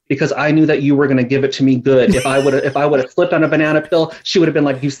you because I knew that you were going to give it to me good. If I would have slipped on a banana pill, she would have been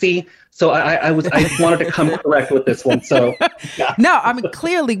like, you see. So I wanted to come correct with this one. So yeah. No, I mean,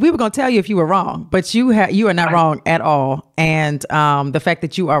 clearly we were going to tell you if you were wrong, but you are not wrong at all. And the fact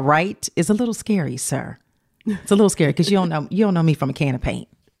that you are right is a little scary, sir. It's a little scary because you don't know me from a can of paint.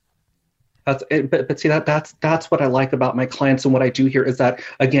 But see that's what I like about my clients, and what I do here is that,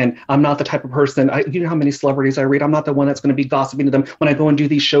 again, I'm not the type of person. You know how many celebrities I read. I'm not the one that's going to be gossiping to them when I go and do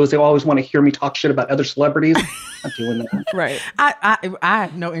these shows. They always want to hear me talk shit about other celebrities. I'm not doing that. Right. I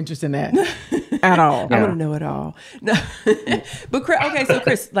have no interest in that at all. I want to know it all. No. But okay, so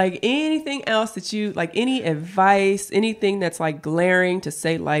Chris, like anything else that you like, any advice, anything that's like glaring to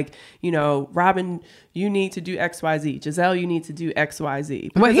say, like, you know, Robin, you need to do XYZ. Giselle, you need to do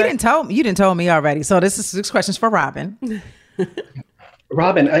XYZ. Well, you didn't tell me already. So this is 6 questions for Robin.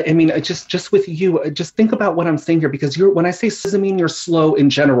 Robin, I mean, just with you, just think about what I'm saying here, because when I say doesn't mean you're slow in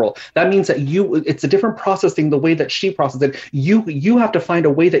general. That means that it's a different processing, the way that she processes it. You have to find a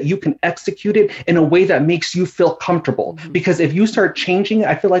way that you can execute it in a way that makes you feel comfortable. Mm-hmm. Because if you start changing,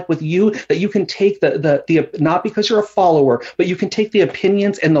 I feel like with you that you can take the not because you're a follower, but you can take the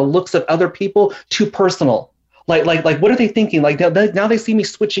opinions and the looks of other people too personal. Like, what are they thinking? Like now they see me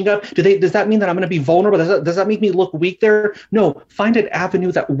switching up. Does that mean that I'm going to be vulnerable? Does that make me look weak there? No, find an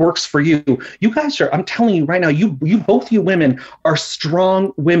avenue that works for you. You guys are, I'm telling you right now, both you women are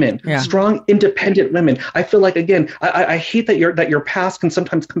strong women, strong, independent women. I feel like, again, I hate that your past can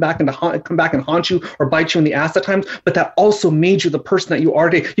sometimes come back and haunt you or bite you in the ass at times, but that also made you the person that you are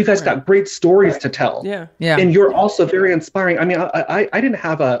today. You guys got great stories to tell. Yeah. And you're also very inspiring. I mean,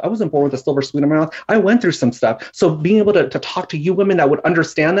 I wasn't born with a silver spoon in my mouth. I went through some stuff. So being able to talk to you women that would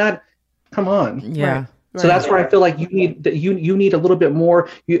understand that, come on. Yeah. Right. So that's where I feel like you need a little bit more.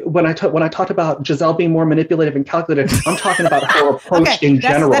 When I talked about Giselle being more manipulative and calculated, I'm talking about her approach in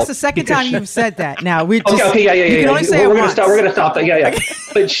general. That's the second time you've said that. Now we just okay, yeah. You can only say we're once. We're gonna stop that. Yeah.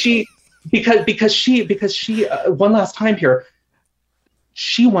 But she because she one last time here,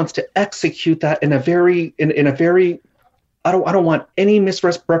 she wants to execute that in a very I don't want any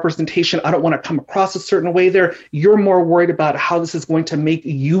misrepresentation. I don't want to come across a certain way there. You're more worried about how this is going to make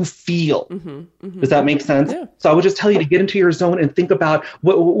you feel. Mm-hmm, mm-hmm. Does that make sense? Yeah. So I would just tell you to get into your zone and think about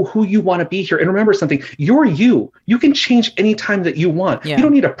who you want to be here. And remember something, you're you. You can change anytime that you want. Yeah. You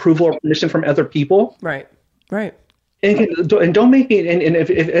don't need approval or permission from other people. Right. And don't make me, and if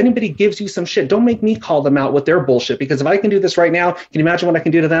anybody gives you some shit, don't make me call them out with their bullshit, because if I can do this right now, can you imagine what I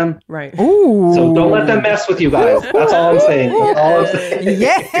can do to them? Right. Ooh. So don't let them mess with you guys. That's all I'm saying.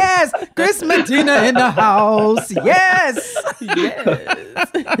 Yes. Chris Medina in the house. Yes.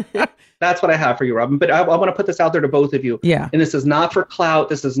 That's what I have for you, Robin. But I want to put this out there to both of you. Yeah. And this is not for clout.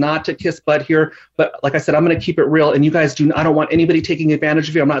 This is not to kiss butt here. But like I said, I'm going to keep it real. And you guys I don't want anybody taking advantage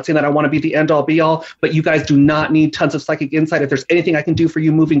of you. I'm not saying that I want to be the end all be all, but you guys do not need tons of psychic insight. If there's anything I can do for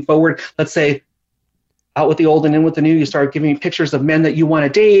you moving forward, let's say out with the old and in with the new, you start giving me pictures of men that you want to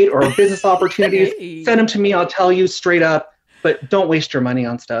date or business opportunities, send them to me. I'll tell you straight up. But don't waste your money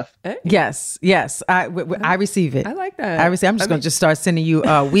on stuff. Yes. I receive it. I like that. I'm just going to just start sending you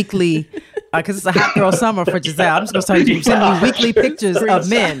weekly, because it's a hot girl summer for Giselle. I'm just going to start sending you weekly pictures of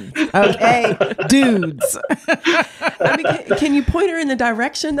men. Okay, dudes. I mean, can you point her in the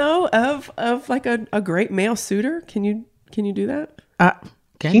direction though of like a great male suitor? Can you do that?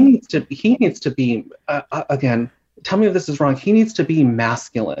 He needs to be again. Tell me if this is wrong. He needs to be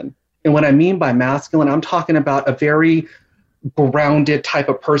masculine, and what I mean by masculine, I'm talking about a very grounded type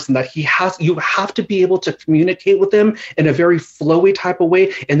of person that you have to be able to communicate with them in a very flowy type of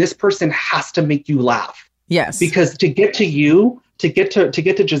way, and this person has to make you laugh. Yes, because to get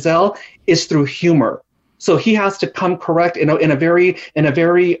to Giselle is through humor. So he has to come correct in a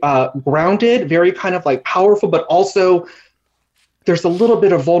very grounded, very kind of like powerful, but also there's a little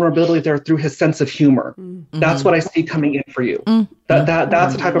bit of vulnerability there through his sense of humor. Mm-hmm. That's what I see coming in for you. Mm-hmm.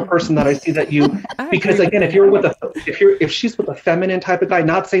 That's the type of person that I see that you, because again, if she's with a feminine type of guy,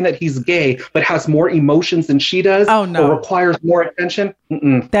 not saying that he's gay, but has more emotions than she does, or requires more attention.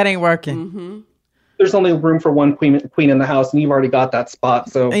 That ain't working. Mm-hmm. There's only room for one queen in the house, and you've already got that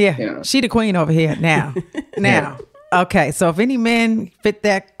spot. So yeah. She the queen over here now. Yeah. Okay, so if any men fit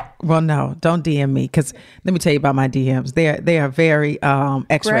that, well, no, don't DM me, because let me tell you about my DMs. They are very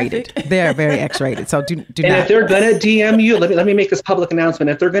X-rated. They are very X-rated. So do not. And if they're gonna DM you, let me make this public announcement.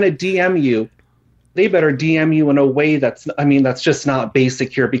 If they're gonna DM you, they better DM you in a way that's just not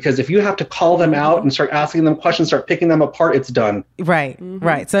basic here, because if you have to call them out and start asking them questions, start picking them apart, it's done. Right,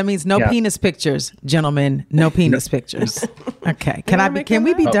 right. So that means no penis pictures, gentlemen. No penis pictures. Okay. Can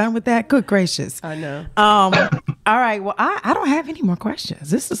we be done with that? Good gracious. I know. All right. Well, I don't have any more questions.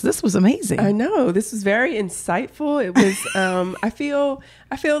 This was amazing. I know, this was very insightful. It was.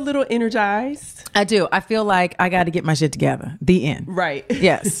 I feel a little energized. I do. I feel like I got to get my shit together. The end. Right.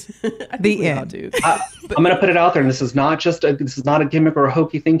 Yes. The end. All do. I'm going to put it out there, and this is not a gimmick or a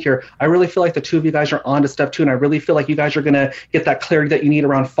hokey thing here. I really feel like the two of you guys are on to step 2, and I really feel like you guys are going to get that clarity that you need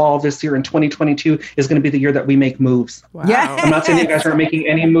around fall this year, and 2022 is going to be the year that we make moves. Wow. Yeah. I'm not saying you guys aren't making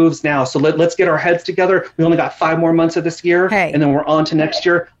any moves now, so let's get our heads together. We only got 5 more months of this year, and then we're on to next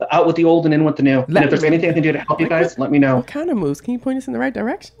year, out with the old and in with the new. And if there's anything I can do to help you guys, let me know. What kind of moves? Can you point us in the right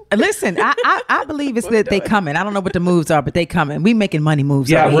direction? Listen, I believe it's that they coming. I don't know what the moves are, but they coming. We making money moves.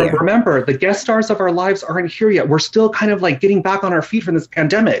 Yeah, over here. remember, the guest stars of our lives aren't here yet. We're still kind of like getting back on our feet from this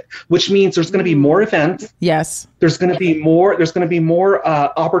pandemic, which means there's going to be more events. Yes. There's going to be more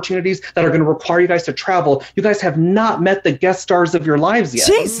opportunities that are going to require you guys to travel. You guys have not met the guest stars of your lives yet.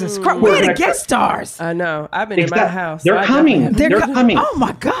 Jesus Christ, we're the guest stars. I know. I've been in my house. They're coming. They're coming. Oh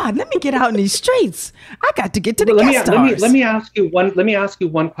my God! Let me get out in these streets. I got to get to the Let guest stars. me ask you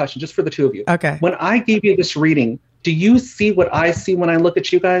one question, just for the two of you. Okay. When I gave you this reading, do you see what I see when I look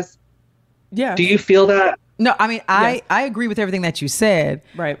at you guys? Yeah. Do you feel that? No, I mean, I agree with everything that you said.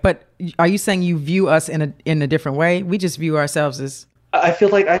 Right. But are you saying you view us in a different way? We just view ourselves as. I feel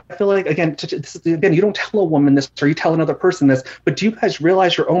like again, you don't tell a woman this or you tell another person this, but do you guys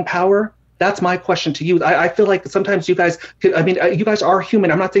realize your own power? That's my question to you. I feel like sometimes you guys you guys are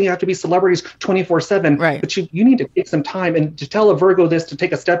human. I'm not saying you have to be celebrities 24/7, right? But you need to take some time and to tell a Virgo this, to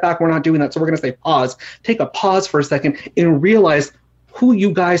take a step back. We're not doing that. So we're going to say pause. Take a pause for a second and realize who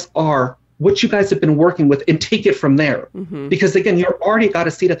you guys are, what you guys have been working with, and take it from there. Mm-hmm. Because again, you've already got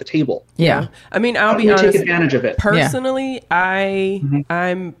a seat at the table. Yeah. I mean, I'll be honest. Take advantage of it. Personally,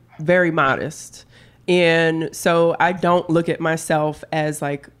 I'm very modest. And so I don't look at myself as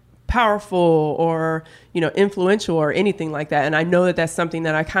like powerful or, influential or anything like that. And I know that that's something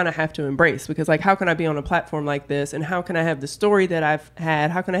that I kind of have to embrace, because like, how can I be on a platform like this? And how can I have the story that I've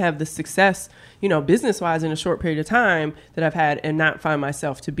had? How can I have the success, business wise in a short period of time that I've had and not find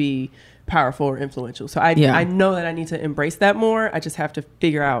myself to be powerful or influential? So I know that I need to embrace that more. I just have to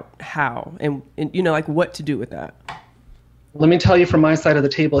figure out how and like what to do with that. Let me tell you from my side of the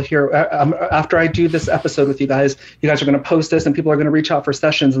table here, after I do this episode with you guys are going to post this and people are going to reach out for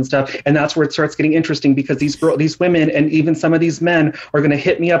sessions and stuff. And that's where it starts getting interesting, because these women and even some of these men are going to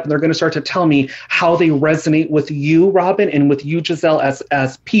hit me up and they're going to start to tell me how they resonate with you, Robin, and with you, Giselle,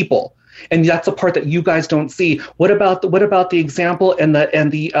 as people. And that's the part that you guys don't see. What about the example and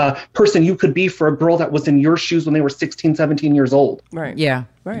the person you could be for a girl that was in your shoes when they were 16, 17 years old? Right. Yeah.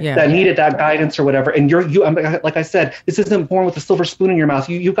 Right. Yeah. That needed that guidance or whatever. And you like I said, this isn't born with a silver spoon in your mouth.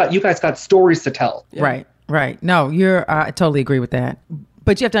 You guys got stories to tell. Yeah. Right. No, I totally agree with that.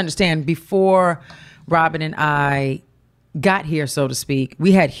 But you have to understand, before Robin and I got here, so to speak,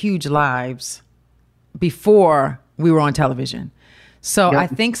 we had huge lives before we were on television. So I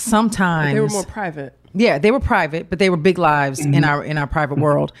think sometimes they were more private. Yeah, they were private, but they were big lives in our private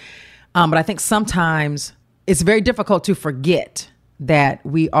world. But I think sometimes it's very difficult to forget that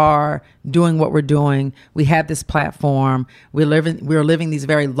we are doing what we're doing. We have this platform. We're living these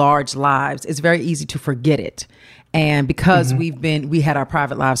very large lives. It's very easy to forget it, and because we had our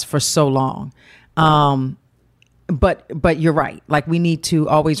private lives for so long. But you're right. Like, we need to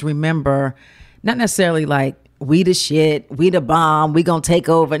always remember, not necessarily like, we the shit, we the bomb, we gonna take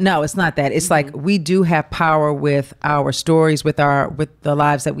over. No, it's not that. It's like, we do have power with our stories, with the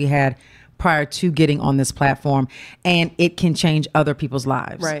lives that we had prior to getting on this platform, and it can change other people's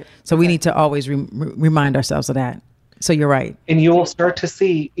lives. Right. So we need to always remind ourselves of that. So you're right. And you guys will start to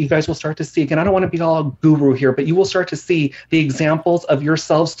see, again, I don't want to be all guru here, but you will start to see the examples of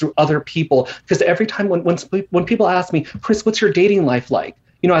yourselves through other people. Because every time when people ask me, Chris, what's your dating life like?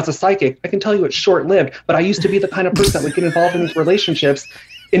 As a psychic, I can tell you it's short-lived, but I used to be the kind of person that would get involved in these relationships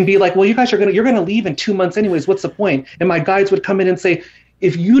and be like, well, you guys you're going to leave in 2 months anyways. What's the point? And my guides would come in and say,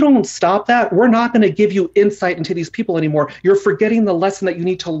 if you don't stop that, we're not going to give you insight into these people anymore. You're forgetting the lesson that you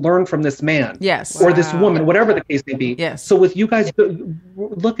need to learn from this man. Yes. Or this woman, whatever the case may be. Yes. So with you guys,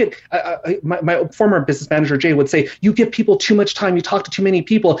 look at my former business manager, Jay, would say, you give people too much time. You talk to too many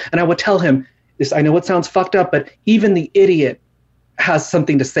people. And I would tell him this. I know it sounds fucked up, but even the idiot has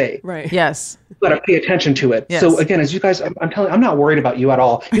something to say. Right. Yes. You got to pay attention to it. Yes. So again, as you guys, I'm not worried about you at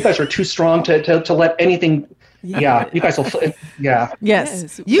all. You guys are too strong to let anything. Yeah. You guys will. Yeah.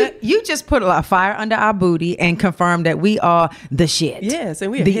 Yes. You just put a fire under our booty and confirmed that we are the shit. Yes,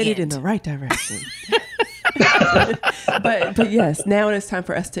 and we are headed in the right direction. But yes, now it's time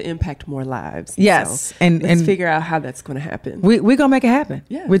for us to impact more lives. Yes. So and let's figure out how that's going to happen. We're going to make it happen.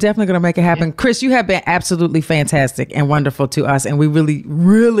 Yeah. We're definitely going to make it happen. Yeah. Chris, you have been absolutely fantastic and wonderful to us. And we really,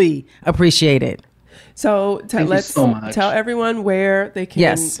 really appreciate it. So let's so much. Tell everyone where they can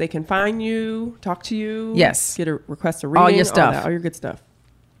Yes. they can find you, talk to you, Yes. get a request a reading, all your stuff, all your good stuff.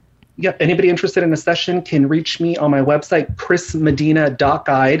 Yep. Anybody interested in a session can reach me on my website,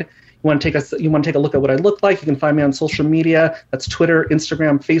 chrismedina.guide. You want to take a look at what I look like? You can find me on social media. That's Twitter,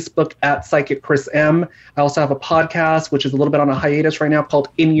 Instagram, Facebook at Psychic Chris M. I also have a podcast, which is a little bit on a hiatus right now, called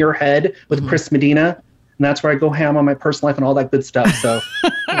In Your Head with Chris Medina. And that's where I go ham on my personal life and all that good stuff. So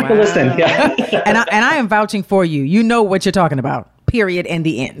listen. Yeah. and I am vouching for you. You know what you're talking about, period, and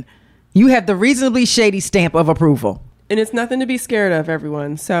the end. You have the reasonably shady stamp of approval. And it's nothing to be scared of,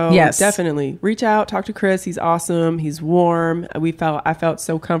 everyone. So yes. Definitely reach out, talk to Chris. He's awesome. He's warm. I felt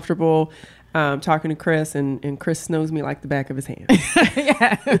so comfortable talking to Chris, and Chris knows me like the back of his hand.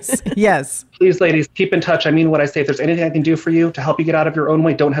 Yes. Yes. Please, ladies, keep in touch. I mean what I say. If there's anything I can do for you to help you get out of your own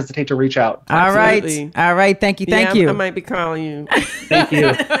way, don't hesitate to reach out. All right. All right. Thank you. Thank you. I might be calling you. Thank you.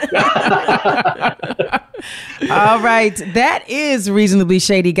 All right. That is Reasonably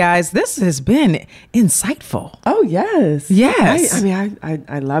Shady, guys. This has been insightful. Oh, yes. Yes.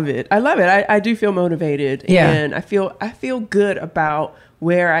 I love it. I love it. I do feel motivated. Yeah. And I feel good about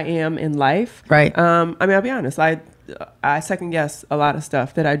where I am in life. Right. I'll be honest. I second guess a lot of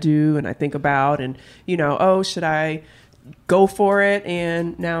stuff that I do and I think about, and should I go for it?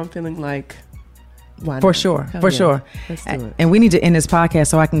 And now I'm feeling like, why not? For sure. Let's do it. And we need to end this podcast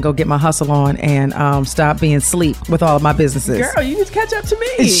so I can go get my hustle on and stop being sleep with all of my businesses. Girl, you need to catch up to me.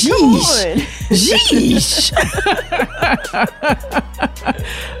 Sheesh. Come on. Sheesh.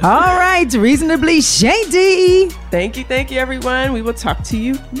 All right. Reasonably Shady. Thank you, everyone. We will talk to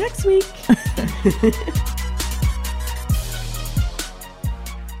you next week.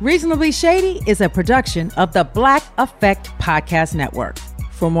 Reasonably Shady is a production of the Black Effect Podcast Network.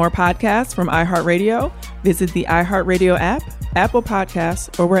 For more podcasts from iHeartRadio, visit the iHeartRadio app, Apple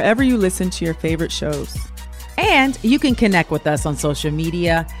Podcasts, or wherever you listen to your favorite shows. And you can connect with us on social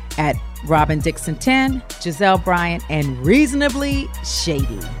media at Robin Dixon 10, Giselle Bryant, and Reasonably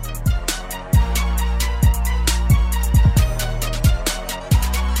Shady.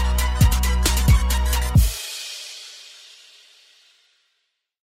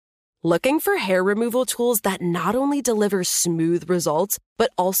 Looking for hair removal tools that not only deliver smooth results,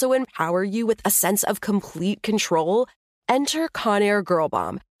 but also empower you with a sense of complete control? Enter Conair Girl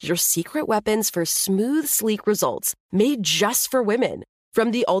Bomb, your secret weapons for smooth, sleek results, made just for women.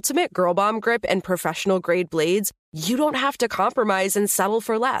 From the ultimate Girl Bomb grip and professional-grade blades, you don't have to compromise and settle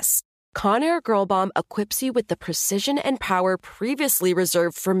for less. Conair Girl Bomb equips you with the precision and power previously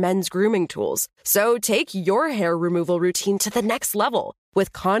reserved for men's grooming tools. So take your hair removal routine to the next level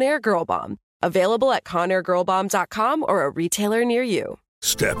with Conair Girl Bomb. Available at ConairGirlBomb.com or a retailer near you.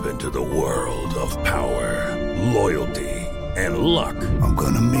 Step into the world of power, loyalty, and luck. I'm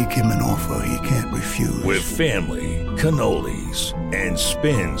gonna make him an offer he can't refuse. With family, cannolis, and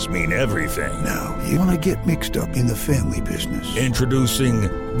spins mean everything. Now, you wanna get mixed up in the family business. Introducing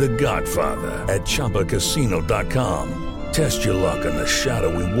The Godfather at ChumbaCasino.com. Test your luck in the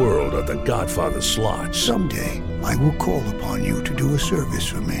shadowy world of The Godfather slot. Someday, I will call upon you to do a service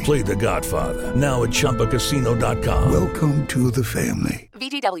for me. Play The Godfather, now at ChumbaCasino.com. Welcome to the family.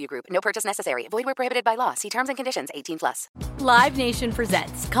 VGW Group. No purchase necessary. Void where prohibited by law. See terms and conditions. 18+. Live Nation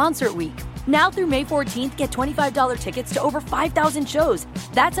presents Concert Week. Now through May 14th, get $25 tickets to over 5,000 shows.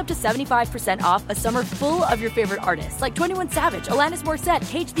 That's up to 75% off a summer full of your favorite artists like 21 Savage, Alanis Morissette,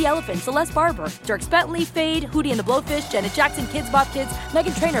 Cage the Elephant, Celeste Barber, Dierks Bentley, Fade, Hootie and the Blowfish, Janet Jackson, Kidz Bop Kids,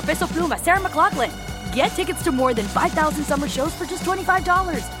 Meghan Trainor, Peso Pluma, Sarah McLachlan. Get tickets to more than 5,000 summer shows for just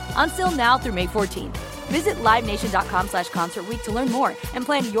 $25. Until now through May 14th. Visit LiveNation.com/Concert Week to learn more and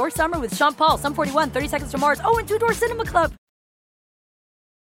plan your summer with Sean Paul, Sum 41, 30 Seconds to Mars, and Two Door Cinema Club.